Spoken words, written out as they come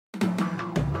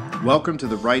Welcome to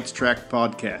the Rights Track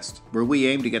podcast, where we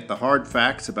aim to get the hard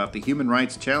facts about the human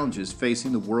rights challenges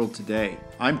facing the world today.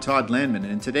 I'm Todd Landman,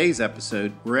 and in today's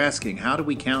episode, we're asking, how do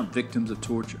we count victims of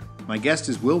torture? My guest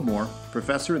is Will Moore,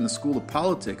 professor in the School of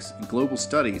Politics and Global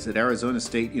Studies at Arizona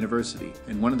State University,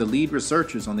 and one of the lead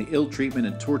researchers on the Ill Treatment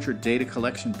and Torture Data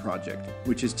Collection Project,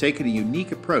 which has taken a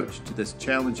unique approach to this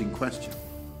challenging question.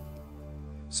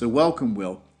 So welcome,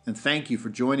 Will, and thank you for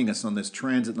joining us on this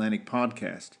transatlantic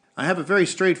podcast. I have a very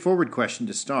straightforward question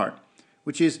to start,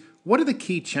 which is, what are the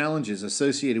key challenges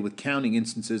associated with counting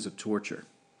instances of torture?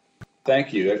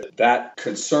 Thank you. That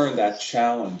concern, that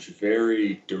challenge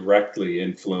very directly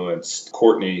influenced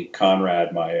Courtney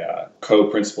Conrad, my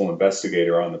co-principal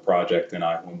investigator on the project, and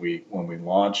I when we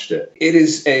launched it. It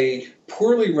is a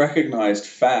poorly recognized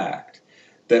fact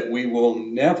that we will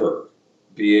never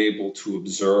be able to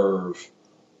observe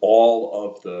all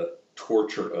of the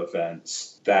torture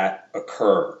events that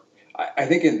occur. I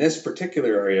think in this particular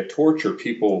area, torture,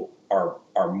 people are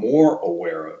more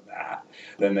aware of that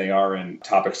than they are in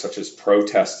topics such as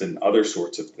protest and other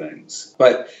sorts of things.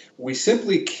 But we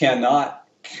simply cannot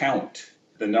count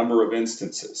the number of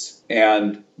instances.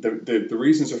 And the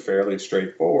reasons are fairly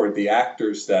straightforward. The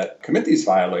actors that commit these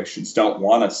violations don't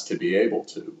want us to be able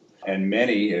to. And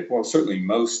many, well, certainly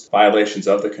most violations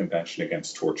of the Convention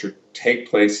Against Torture take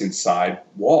place inside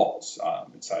walls,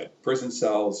 inside prison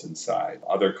cells, inside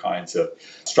other kinds of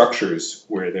structures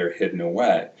where they're hidden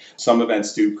away. Some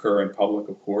events do occur in public,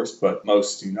 of course, but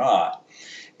most do not.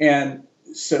 And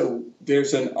so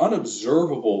there's an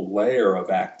unobservable layer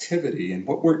of activity. And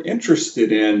what we're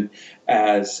interested in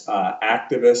as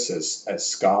activists, as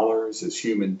scholars, as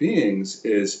human beings,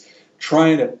 is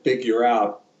trying to figure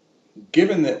out,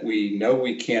 given that we know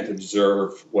we can't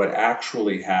observe what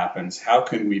actually happens, how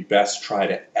can we best try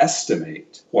to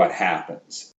estimate what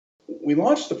happens? We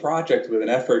launched the project with an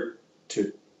effort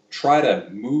to try to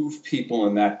move people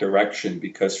in that direction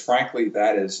because, frankly,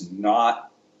 that is not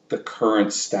the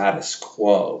current status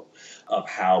quo of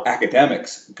how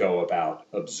academics go about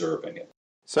observing it.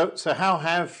 So how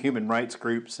have human rights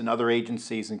groups and other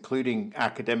agencies, including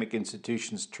academic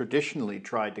institutions, traditionally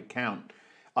tried to count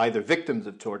either victims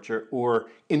of torture or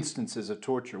instances of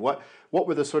torture? What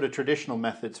were the sort of traditional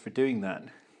methods for doing that?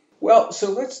 Well,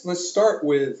 so let's start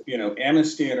with,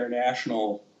 Amnesty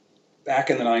International back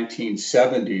in the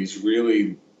 1970s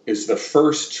really is the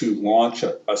first to launch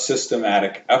a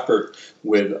systematic effort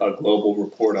with a global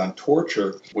report on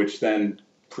torture, which then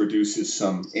produces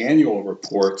some annual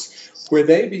reports where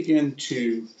they begin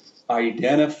to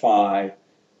identify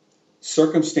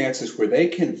circumstances where they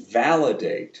can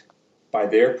validate by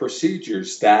their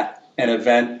procedures that an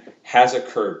event has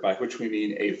occurred, by which we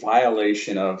mean a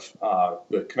violation of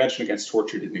the Convention Against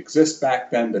Torture didn't exist back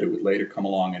then, but it would later come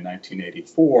along in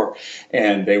 1984,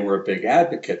 and they were a big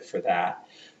advocate for that.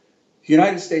 The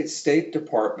United States State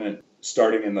Department,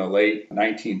 starting in the late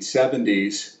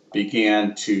 1970s,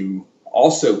 began to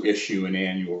also issue an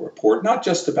annual report, not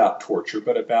just about torture,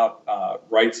 but about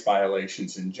rights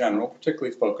violations in general,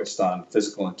 particularly focused on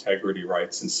physical integrity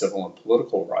rights and civil and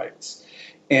political rights.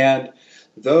 And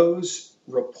those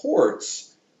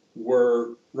reports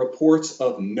were reports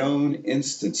of known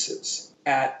instances.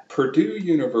 At Purdue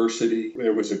University,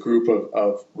 there was a group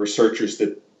of researchers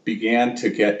that began to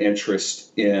get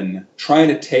interest in trying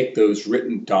to take those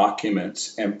written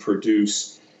documents and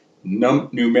produce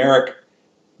numeric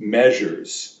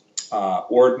measures,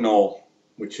 ordinal,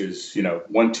 which is,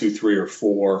 1, 2, 3, or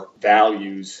 4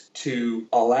 values, to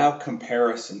allow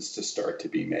comparisons to start to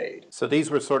be made. So these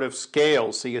were sort of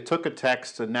scales. So you took a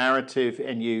text, a narrative,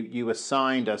 and you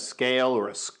assigned a scale or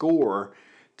a score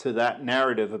to that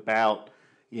narrative about,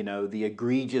 the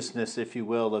egregiousness, if you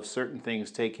will, of certain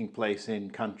things taking place in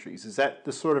countries. Is that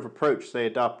the sort of approach they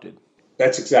adopted?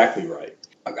 That's exactly right.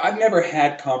 I've never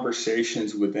had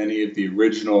conversations with any of the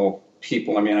original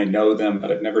people. I mean, I know them,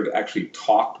 but I've never actually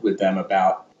talked with them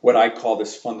about what I call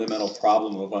this fundamental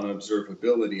problem of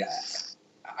unobservability.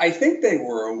 I think they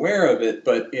were aware of it,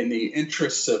 but in the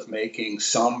interests of making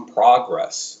some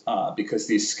progress, because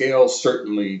these scales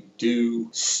certainly do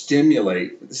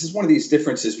stimulate. This is one of these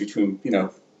differences between,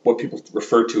 what people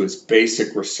refer to as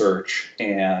basic research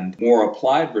and more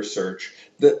applied research.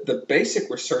 The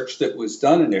basic research that was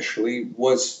done initially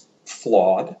was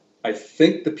flawed. I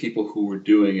think the people who were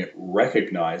doing it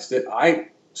recognized it. I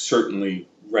certainly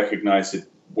recognized it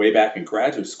way back in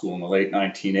graduate school in the late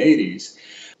 1980s,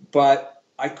 but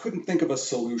I couldn't think of a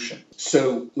solution.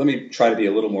 So let me try to be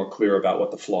a little more clear about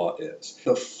what the flaw is.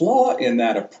 The flaw in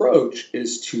that approach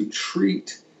is to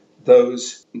treat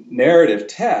those narrative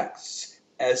texts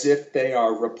as if they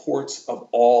are reports of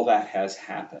all that has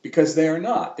happened, because they are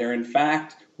not. They're in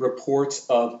fact reports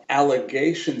of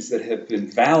allegations that have been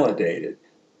validated.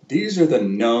 These are the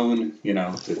known,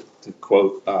 to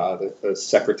quote the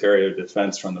Secretary of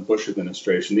Defense from the Bush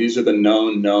administration, these are the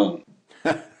known,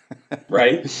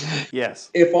 right? Yes.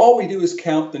 If all we do is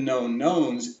count the known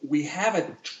knowns, we have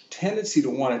a tendency to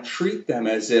want to treat them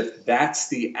as if that's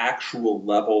the actual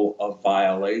level of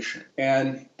violation.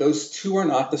 And those two are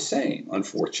not the same,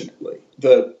 unfortunately.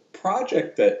 The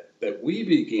project that we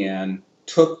began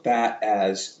took that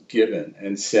as given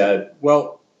and said,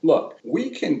 well, look, we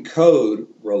can code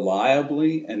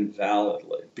reliably and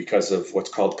validly because of what's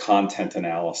called content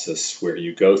analysis, where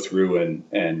you go through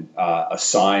and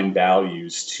assign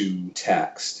values to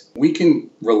text. We can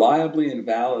reliably and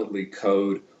validly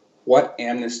code what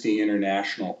Amnesty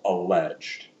International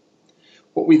alleged.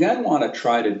 What we then want to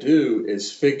try to do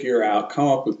is come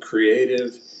up with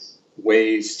creative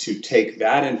ways to take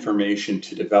that information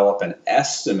to develop an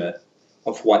estimate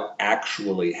of what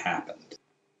actually happened.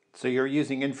 So you're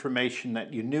using information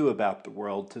that you knew about the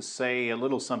world to say a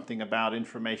little something about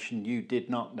information you did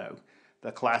not know.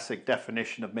 The classic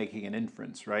definition of making an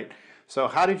inference, right? So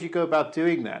how did you go about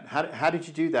doing that? How did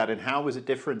you do that, and how was it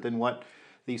different than what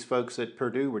these folks at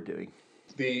Purdue were doing?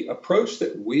 The approach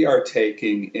that we are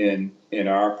taking in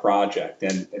our project,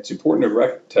 and it's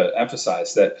important to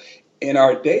emphasize that in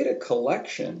our data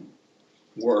collection,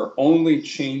 we're only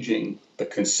changing the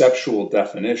conceptual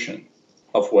definition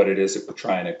of what it is that we're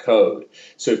trying to code.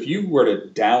 So if you were to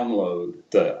download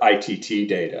the ITT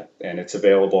data, and it's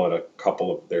available at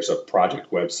there's a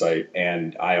project website,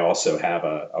 and I also have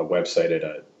a website at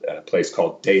a place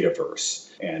called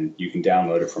Dataverse, and you can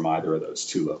download it from either of those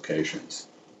two locations.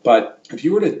 But if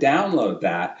you were to download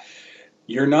that,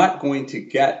 you're not going to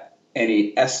get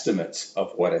any estimates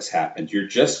of what has happened. You're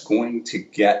just going to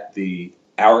get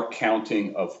our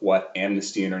counting of what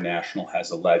Amnesty International has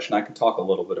alleged. And I can talk a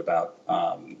little bit about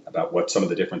what some of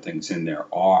the different things in there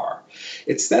are.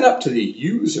 It's then up to the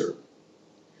user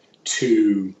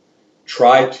to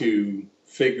try to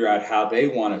figure out how they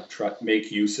want to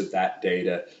make use of that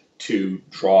data to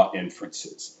draw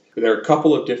inferences. There are a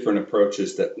couple of different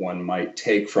approaches that one might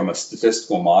take from a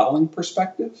statistical modeling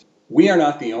perspective. We are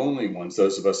not the only ones,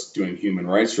 those of us doing human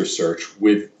rights research,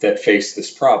 that face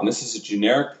this problem. This is a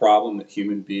generic problem that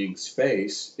human beings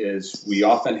face, is we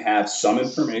often have some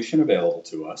information available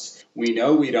to us. We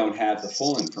know we don't have the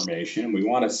full information, and we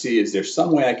want to see, is there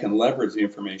some way I can leverage the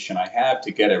information I have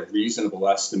to get a reasonable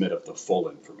estimate of the full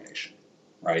information,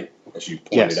 right? As you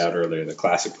pointed out earlier, the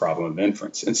classic problem of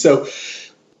inference. And so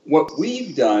what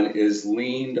we've done is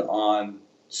leaned on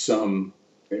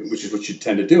which is what you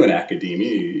tend to do in academia.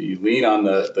 You lean on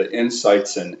the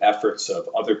insights and efforts of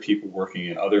other people working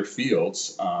in other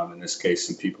fields, in this case,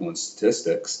 some people in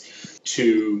statistics,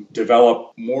 to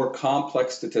develop more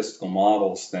complex statistical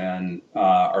models than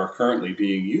are currently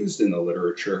being used in the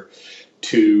literature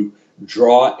to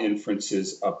draw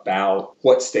inferences about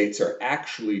what states are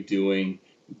actually doing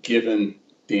given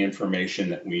the information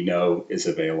that we know is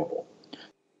available.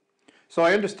 So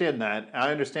I understand that.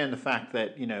 I understand the fact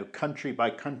that, country by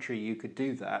country you could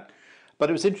do that. But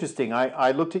it was interesting.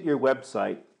 I looked at your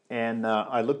website, and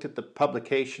I looked at the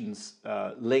publications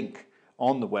link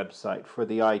on the website for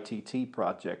the ITT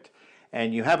project.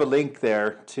 And you have a link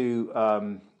there to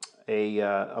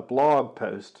a blog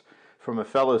post from a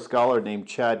fellow scholar named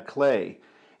Chad Clay.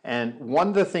 And one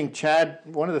of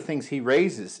the things he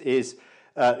raises is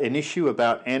an issue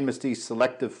about Amnesty's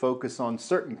selective focus on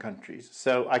certain countries.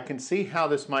 So I can see how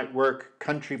this might work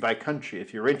country by country.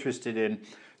 If you're interested in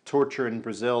torture in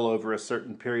Brazil over a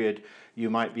certain period, you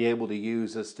might be able to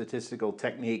use a statistical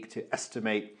technique to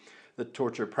estimate the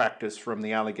torture practice from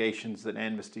the allegations that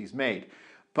Amnesty's made.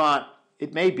 But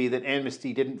it may be that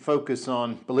Amnesty didn't focus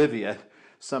on Bolivia,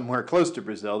 somewhere close to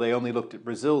Brazil. They only looked at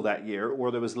Brazil that year, or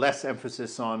there was less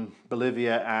emphasis on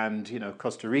Bolivia and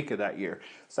Costa Rica that year.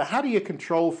 So how do you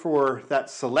control for that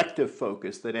selective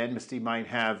focus that Amnesty might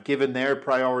have, given their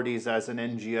priorities as an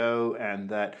NGO, and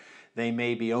that they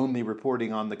may be only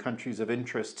reporting on the countries of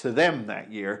interest to them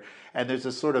that year, and there's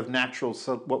a sort of natural,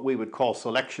 what we would call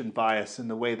selection bias in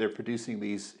the way they're producing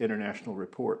these international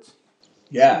reports?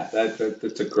 Yeah,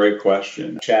 that's a great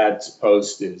question. Chad's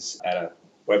post is at a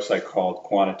website called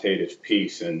Quantitative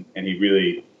Peace, and he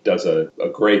really does a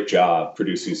great job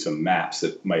producing some maps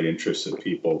that might interest some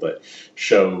people that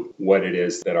show what it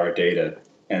is that our data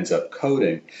ends up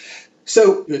coding.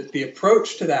 So the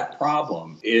approach to that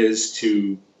problem is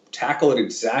to tackle it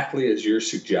exactly as you're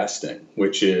suggesting,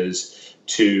 which is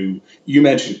you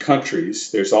mentioned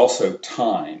countries, there's also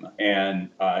time. And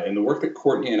in the work that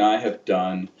Courtney and I have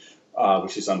done,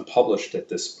 which is unpublished at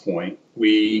this point,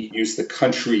 we use the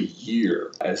country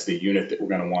year as the unit that we're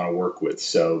going to want to work with.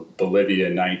 So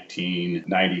Bolivia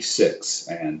 1996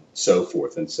 and so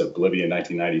forth. And so Bolivia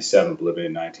 1997,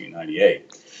 Bolivia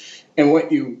 1998. And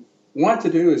what you want to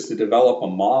do is to develop a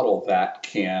model that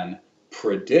can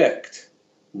predict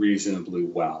reasonably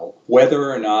well whether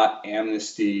or not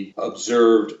Amnesty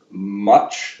observed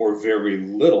much or very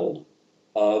little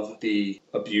of the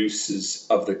abuses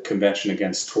of the Convention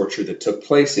Against Torture that took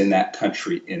place in that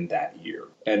country in that year.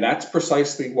 And that's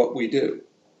precisely what we do.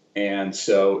 And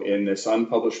so in this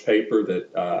unpublished paper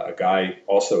that a guy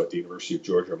also at the University of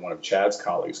Georgia, one of Chad's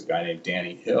colleagues, a guy named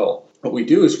Danny Hill, what we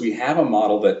do is we have a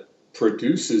model that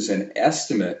produces an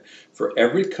estimate for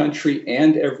every country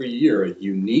and every year, a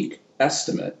unique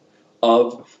estimate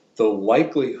of the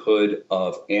likelihood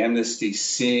of Amnesty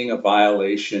seeing a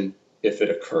violation if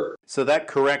it occurred. So that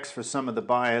corrects for some of the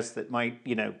bias that might,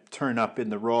 turn up in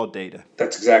the raw data.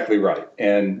 That's exactly right.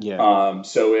 And Yeah.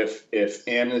 so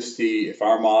if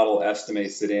our model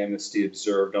estimates that Amnesty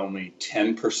observed only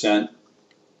 10%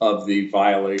 of the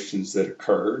violations that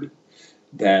occurred,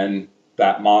 then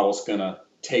that model's going to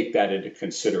take that into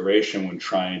consideration when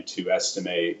trying to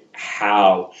estimate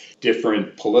how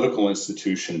different political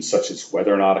institutions, such as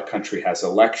whether or not a country has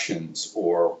elections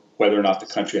or whether or not the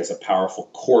country has a powerful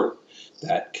court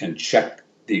that can check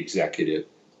the executive.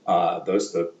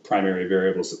 Those are the primary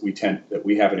variables that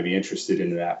we happen to be interested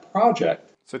in that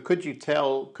project. So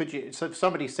so if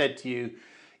somebody said to you,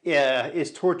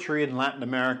 is torture in Latin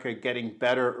America getting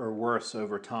better or worse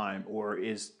over time? Or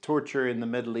is torture in the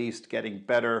Middle East getting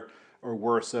better or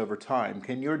worse over time?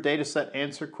 Can your data set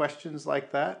answer questions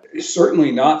like that?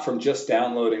 Certainly not from just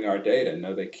downloading our data.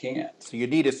 No, they can't. So you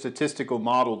need a statistical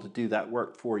model to do that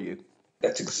work for you.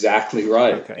 That's exactly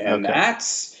right. Okay. And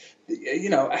that's,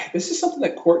 this is something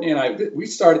that Courtney and I, we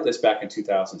started this back in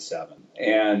 2007.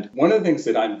 And one of the things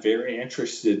that I'm very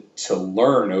interested to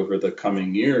learn over the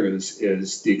coming years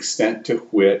is the extent to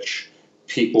which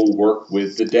people work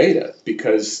with the data,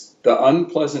 because the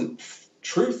unpleasant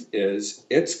truth is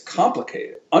it's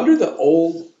complicated. Under the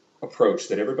old approach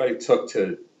that everybody took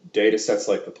to data sets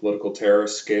like the political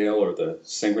terrorist scale or the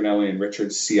Singranelli and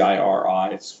Richards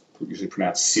CIRI, it's usually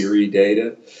pronounced Siri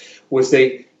data, was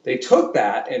they took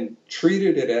that and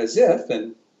treated it as if,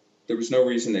 and there was no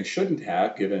reason they shouldn't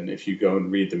have, given if you go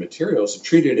and read the materials,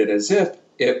 treated it as if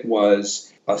it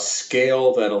was a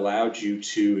scale that allowed you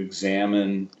to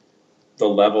examine the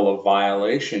level of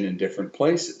violation in different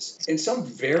places. In some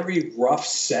very rough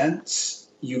sense,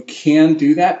 you can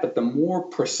do that, but the more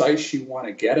precise you want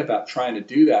to get about trying to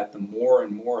do that, the more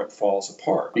and more it falls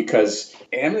apart. Because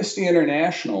Amnesty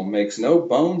International makes no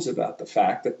bones about the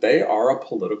fact that they are a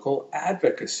political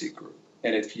advocacy group.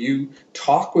 And if you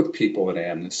talk with people at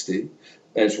Amnesty,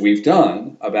 as we've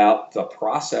done, about the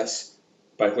process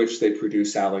by which they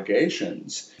produce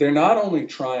allegations, they're not only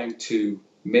trying to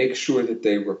make sure that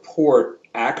they report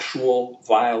actual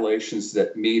violations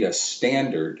that meet a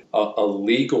standard,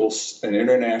 an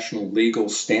international legal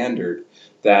standard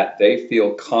that they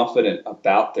feel confident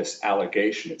about this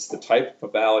allegation. It's the type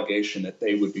of allegation that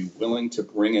they would be willing to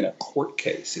bring in a court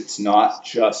case. It's not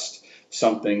just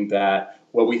something that,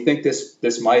 well, we think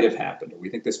this might have happened, or we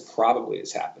think this probably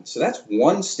has happened. So that's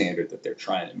one standard that they're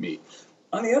trying to meet.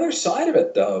 On the other side of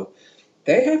it, though,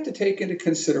 they have to take into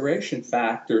consideration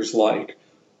factors like,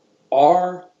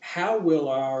 how will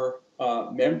our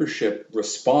membership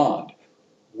respond?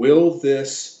 Will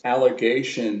this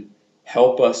allegation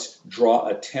help us draw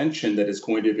attention that is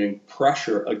going to bring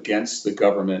pressure against the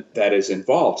government that is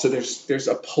involved? So there's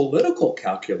a political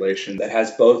calculation that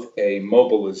has both a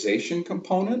mobilization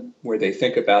component, where they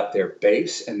think about their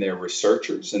base and their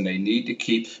researchers, and they need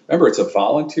to remember, it's a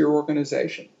volunteer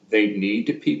organization. They need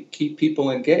to keep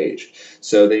people engaged.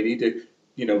 So they need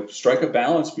to, strike a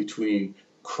balance between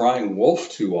crying wolf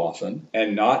too often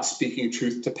and not speaking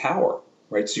truth to power,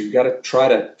 right? So you've got to try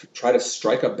to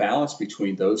strike a balance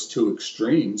between those two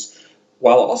extremes,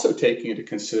 while also taking into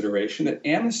consideration that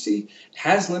Amnesty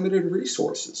has limited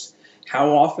resources. How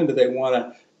often do they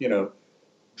want to,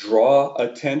 draw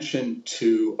attention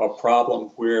to a problem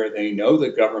where they know the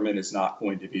government is not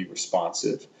going to be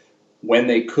responsive, when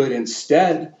they could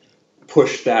instead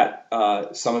push that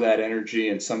some of that energy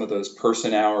and some of those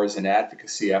person hours and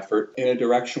advocacy effort in a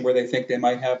direction where they think they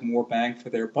might have more bang for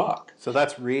their buck? So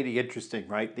that's really interesting,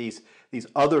 right? These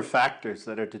other factors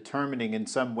that are determining in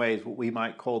some ways what we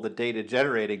might call the data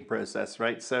generating process,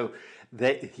 right? So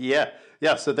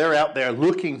so they're out there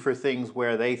looking for things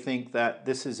where they think that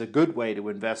this is a good way to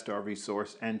invest our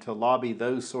resource and to lobby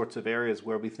those sorts of areas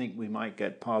where we think we might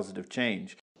get positive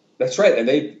change. That's right. And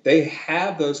they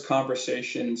have those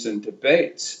conversations and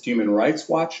debates. Human Rights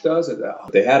Watch does it.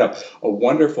 They had a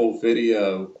wonderful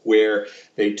video where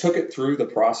they took it through the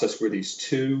process where these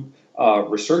two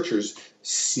researchers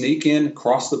sneak in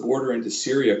across the border into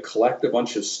Syria, collect a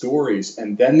bunch of stories,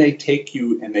 and then they take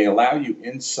you and they allow you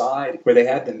inside where they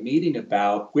had the meeting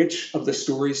about which of the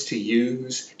stories to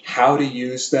use, how to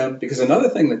use them. Because another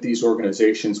thing that these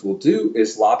organizations will do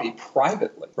is lobby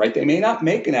privately, right? They may not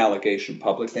make an allegation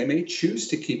public. They may choose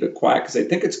to keep it quiet because they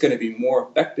think it's going to be more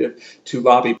effective to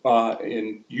lobby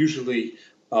in usually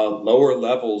lower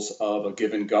levels of a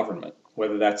given government,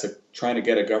 whether that's trying to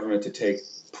get a government to take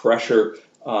pressure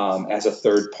as a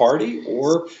third party,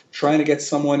 or trying to get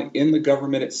someone in the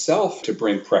government itself to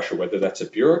bring pressure, whether that's a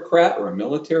bureaucrat or a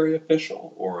military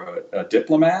official or a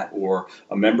diplomat or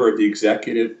a member of the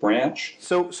executive branch.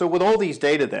 So with all these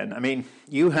data then, I mean,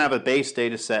 you have a base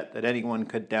data set that anyone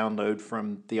could download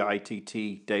from the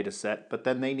ITT data set, but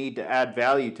then they need to add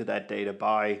value to that data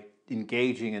by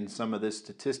engaging in some of this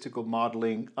statistical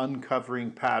modeling, uncovering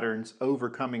patterns,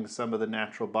 overcoming some of the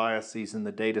natural biases in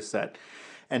the data set,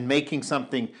 and making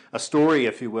something, a story,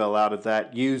 if you will, out of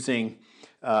that using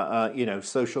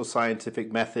social scientific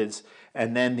methods.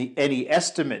 And then any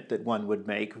estimate that one would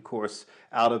make, of course,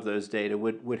 out of those data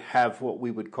would have what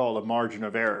we would call a margin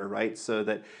of error, right? So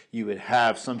that you would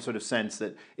have some sort of sense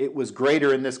that it was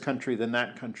greater in this country than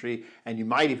that country, and you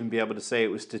might even be able to say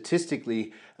it was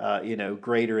statistically,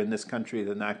 greater in this country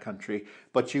than that country,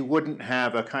 but you wouldn't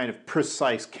have a kind of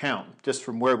precise count. Just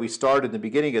from where we started in the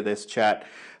beginning of this chat,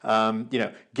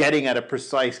 getting at a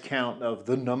precise count of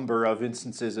the number of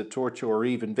instances of torture or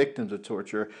even victims of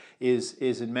torture is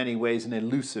in many ways an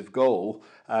elusive goal.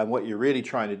 What you're really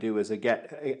trying to do is get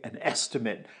an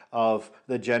estimate of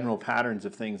the general patterns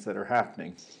of things that are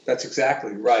happening. That's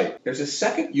exactly right. There's a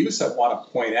second use I want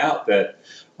to point out that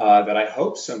I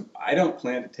hope I don't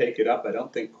plan to take it up. I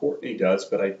don't think Courtney does,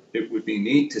 but it would be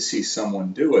neat to see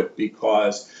someone do it,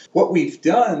 because what we've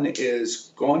done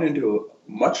is gone into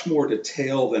much more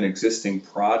detail than existing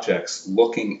projects,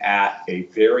 looking at a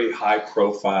very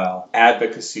high-profile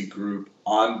advocacy group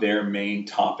on their main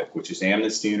topic, which is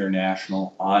Amnesty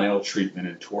International on ill treatment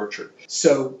and torture.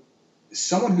 So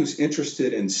someone who's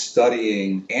interested in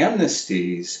studying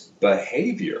Amnesty's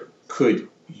behavior could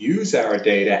use our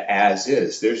data as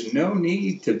is. There's no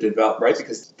need to develop, right?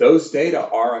 Because those data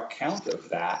are a count of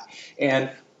that. And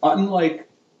unlike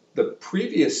the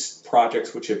previous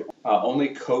projects, which have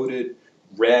only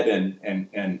read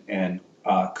and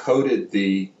coded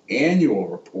the annual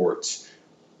reports,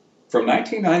 from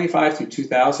 1995 through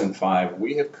 2005,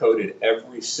 we have coded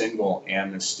every single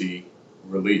Amnesty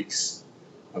release,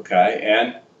 okay,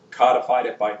 and codified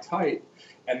it by type.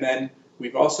 And then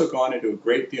we've also gone into a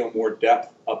great deal more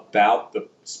depth about the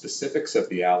specifics of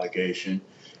the allegation.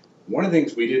 One of the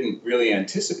things we didn't really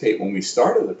anticipate when we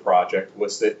started the project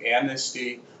was that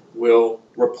Amnesty will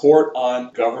report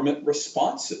on government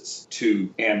responses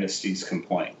to Amnesty's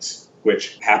complaints,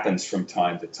 which happens from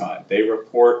time to time. They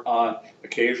report on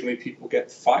occasionally people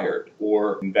get fired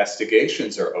or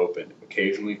investigations are opened.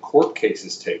 Occasionally court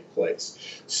cases take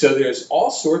place. So there's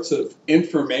all sorts of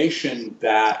information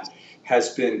that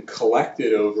has been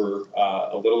collected over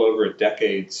a little over a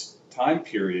decade's time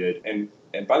period.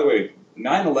 And by the way,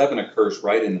 9/11 occurs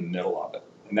right in the middle of it.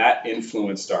 And that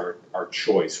influenced our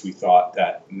choice. We thought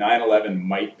that 9/11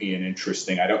 might be an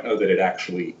interesting, I don't know that it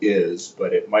actually is,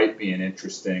 but it might be an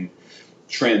interesting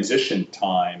transition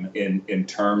time in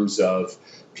terms of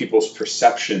people's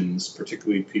perceptions,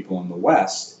 particularly people in the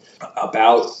West,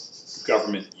 about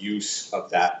government use of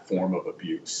that form of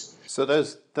abuse. So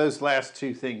those last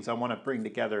two things I want to bring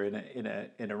together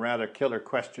in a rather killer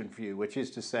question for you, which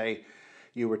is to say,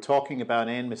 you were talking about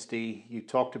Amnesty, you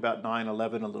talked about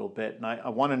 9/11 a little bit, and I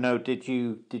want to know, did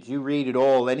you read at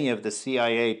all any of the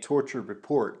CIA torture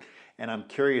report? And I'm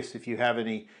curious if you have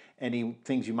any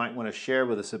things you might want to share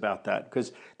with us about that,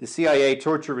 because the CIA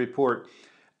torture report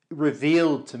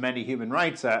revealed to many human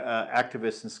rights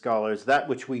activists and scholars that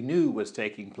which we knew was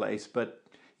taking place, but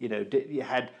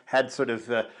had sort of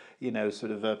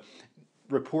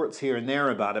reports here and there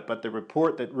about it. But the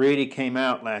report that really came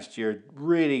out last year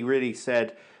really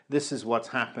said this is what's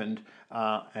happened,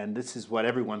 and this is what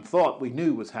everyone thought we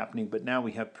knew was happening, but now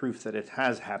we have proof that it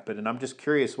has happened. And I'm just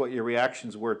curious what your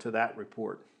reactions were to that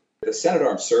report. The Senate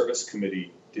Armed Service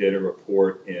Committee did a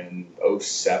report in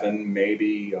 07,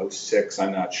 maybe 06,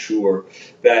 I'm not sure,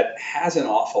 that has an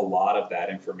awful lot of that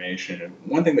information. And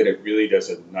one thing that it really does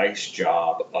a nice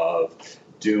job of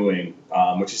doing,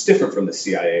 which is different from the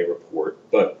CIA report,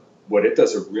 but what it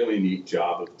does a really neat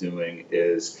job of doing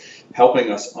is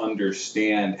helping us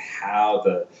understand how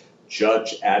the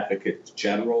Judge Advocate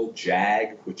General,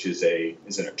 JAG, which is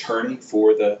an attorney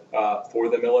for the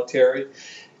military,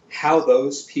 how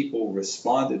those people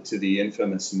responded to the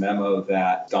infamous memo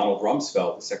that Donald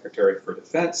Rumsfeld, the Secretary for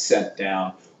Defense, sent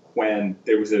down when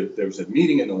there was a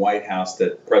meeting in the White House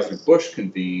that President Bush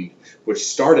convened, which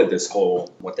started this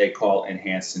whole what they call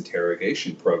enhanced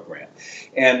interrogation program.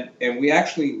 And we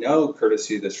actually know,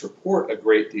 courtesy of this report, a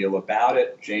great deal about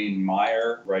it. Jane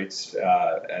Meyer writes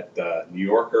at the New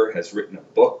Yorker, has written a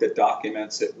book that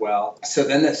documents it well. So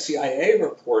then the CIA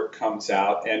report comes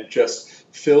out and just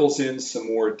fills in some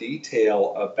more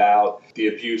detail about the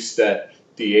abuse that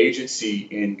the agency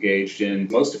engaged in,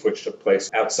 most of which took place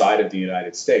outside of the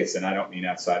United States. And I don't mean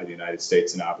outside of the United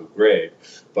States in Abu Ghraib,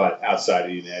 but outside of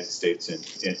the United States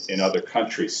in other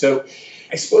countries. So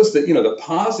I suppose that, the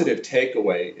positive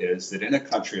takeaway is that in a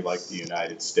country like the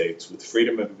United States, with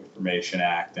Freedom of Information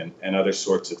Act and other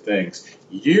sorts of things,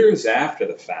 years after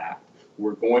the fact,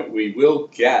 we will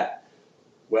get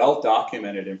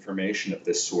well-documented information of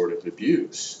this sort of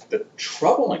abuse. The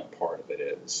troubling part of it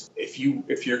is, if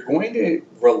you're going to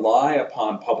rely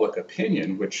upon public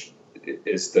opinion, which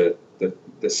is the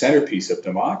centerpiece of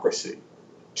democracy,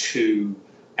 to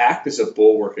act as a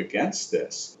bulwark against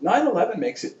this, 9/11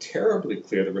 makes it terribly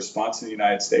clear, the response in the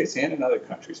United States and in other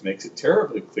countries makes it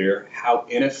terribly clear how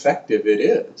ineffective it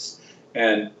is.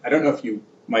 And I don't know if you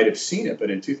might have seen it, but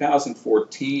in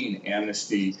 2014,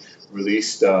 Amnesty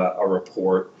released a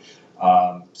report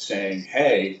saying,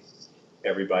 hey,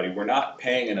 everybody, we're not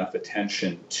paying enough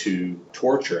attention to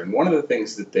torture. And one of the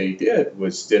things that they did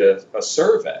was did a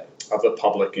survey of the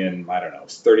public in,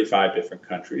 35 different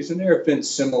countries. And there have been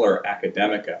similar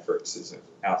academic efforts. There's an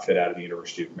outfit out of the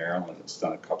University of Maryland that's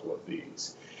done a couple of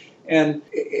these. And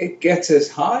it gets as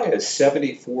high as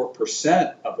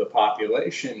 74% of the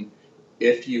population.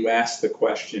 If you ask the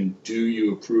question, do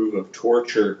you approve of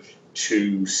torture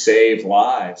to save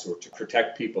lives or to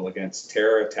protect people against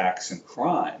terror attacks and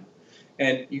crime?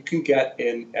 And you can get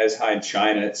in as high in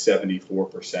China at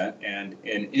 74%, and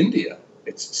in India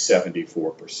it's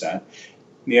 74%. In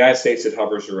the United States it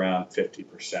hovers around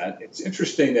 50%. It's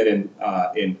interesting that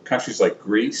in countries like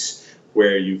Greece,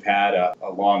 where you've had a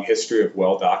long history of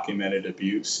well-documented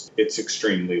abuse, it's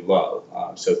extremely low.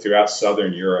 So throughout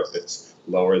Southern Europe, it's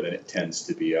lower than it tends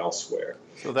to be elsewhere.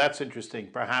 So that's interesting.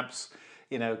 Perhaps,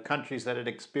 countries that had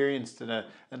experienced an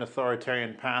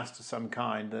authoritarian past of some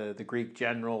kind, the Greek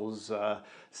generals,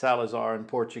 Salazar in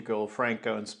Portugal,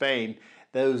 Franco in Spain,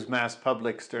 those mass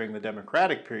publics during the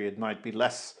democratic period might be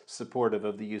less supportive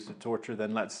of the use of torture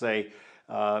than, let's say,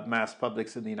 mass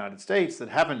publics in the United States that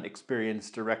haven't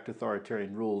experienced direct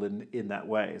authoritarian rule in that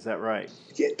way. Is that right?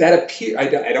 Yeah, that appears.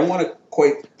 I don't want to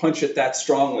quite punch it that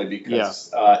strongly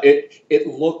because it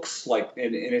looks like,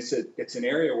 and it's an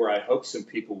area where I hope some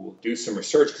people will do some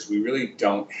research, because we really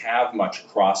don't have much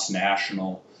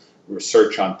cross-national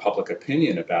research on public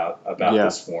opinion about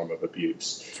this form of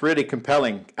abuse. It's really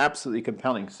compelling, absolutely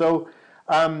compelling. So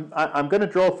I'm going to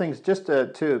draw things just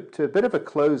to a bit of a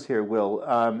close here, Will,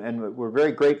 and we're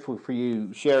very grateful for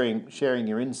you sharing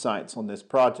your insights on this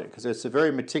project, because it's a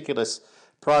very meticulous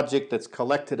project that's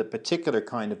collected a particular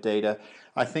kind of data.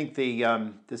 I think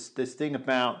this thing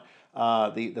about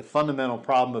the fundamental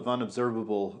problem of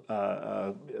unobservable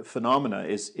phenomena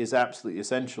is absolutely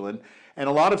essential, and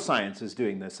a lot of science is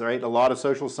doing this, right? A lot of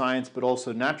social science, but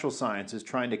also natural science is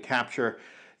trying to capture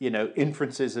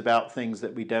inferences about things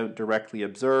that we don't directly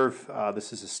observe.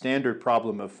 This is a standard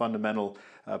problem of fundamental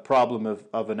problem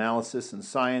of analysis and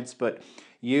science, but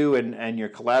you and your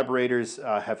collaborators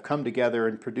have come together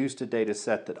and produced a data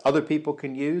set that other people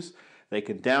can use. They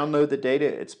can download the data.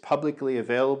 It's publicly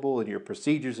available, and your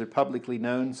procedures are publicly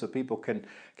known, so people can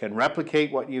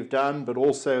replicate what you've done, but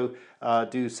also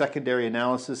do secondary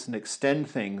analysis and extend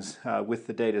things with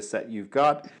the data set you've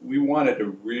got. We wanted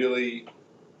to really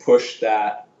push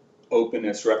that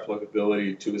openness,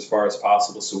 replicability to as far as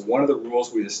possible. So one of the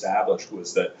rules we established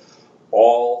was that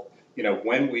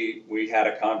when we had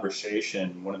a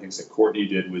conversation, one of the things that Courtney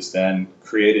did was then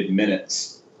created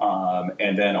minutes,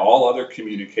 and then all other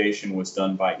communication was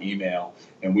done by email,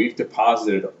 and we've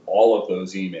deposited all of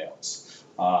those emails.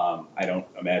 I don't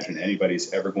imagine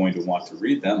anybody's ever going to want to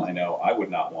read them. I know I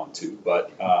would not want to,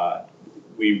 but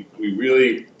we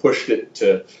really pushed it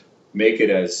to make it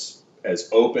as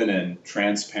open and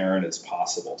transparent as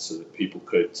possible, so that people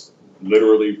could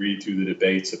literally read through the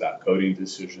debates about coding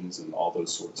decisions and all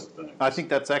those sorts of things. I think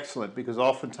that's excellent, because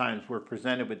oftentimes we're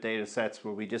presented with data sets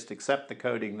where we just accept the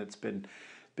coding that's been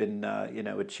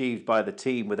achieved by the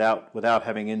team without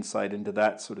having insight into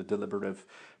that sort of deliberative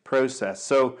process.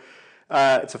 So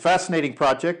It's a fascinating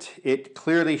project. It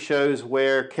clearly shows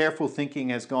where careful thinking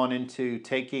has gone into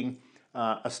taking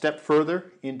a step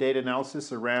further in data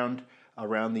analysis around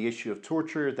the issue of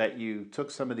torture, that you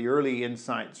took some of the early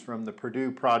insights from the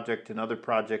Purdue project and other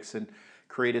projects and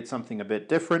created something a bit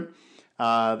different,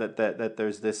 that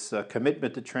there's this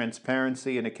commitment to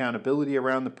transparency and accountability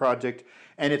around the project.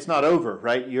 And it's not over,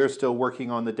 right? You're still working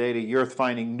on the data. You're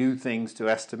finding new things to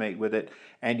estimate with it,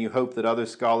 and you hope that other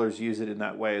scholars use it in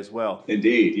that way as well.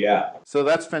 Indeed, yeah. So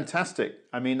that's fantastic.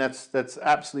 I mean, that's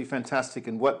absolutely fantastic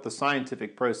in what the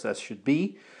scientific process should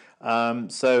be.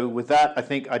 So with that, I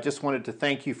think I just wanted to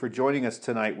thank you for joining us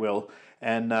tonight, Will,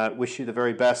 and wish you the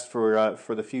very best for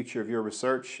the future of your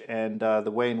research and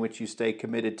the way in which you stay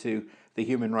committed to the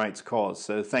human rights cause.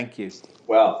 So thank you.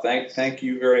 Well, thank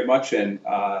you very much, and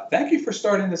thank you for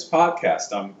starting this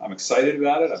podcast. I'm excited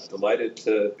about it. I'm delighted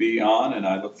to be on, and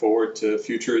I look forward to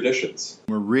future editions.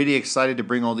 We're really excited to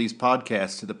bring all these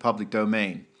podcasts to the public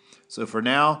domain. So for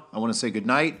now, I want to say good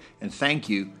night and thank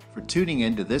you for tuning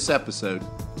in to this episode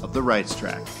of The Rights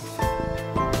Track.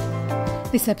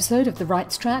 This episode of The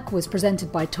Rights Track was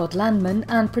presented by Todd Landman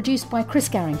and produced by Chris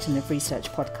Garrington of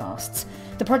Research Podcasts.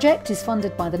 The project is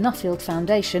funded by the Nuffield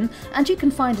Foundation, and you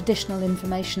can find additional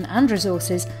information and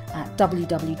resources at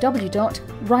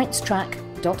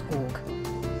www.rightstrack.org.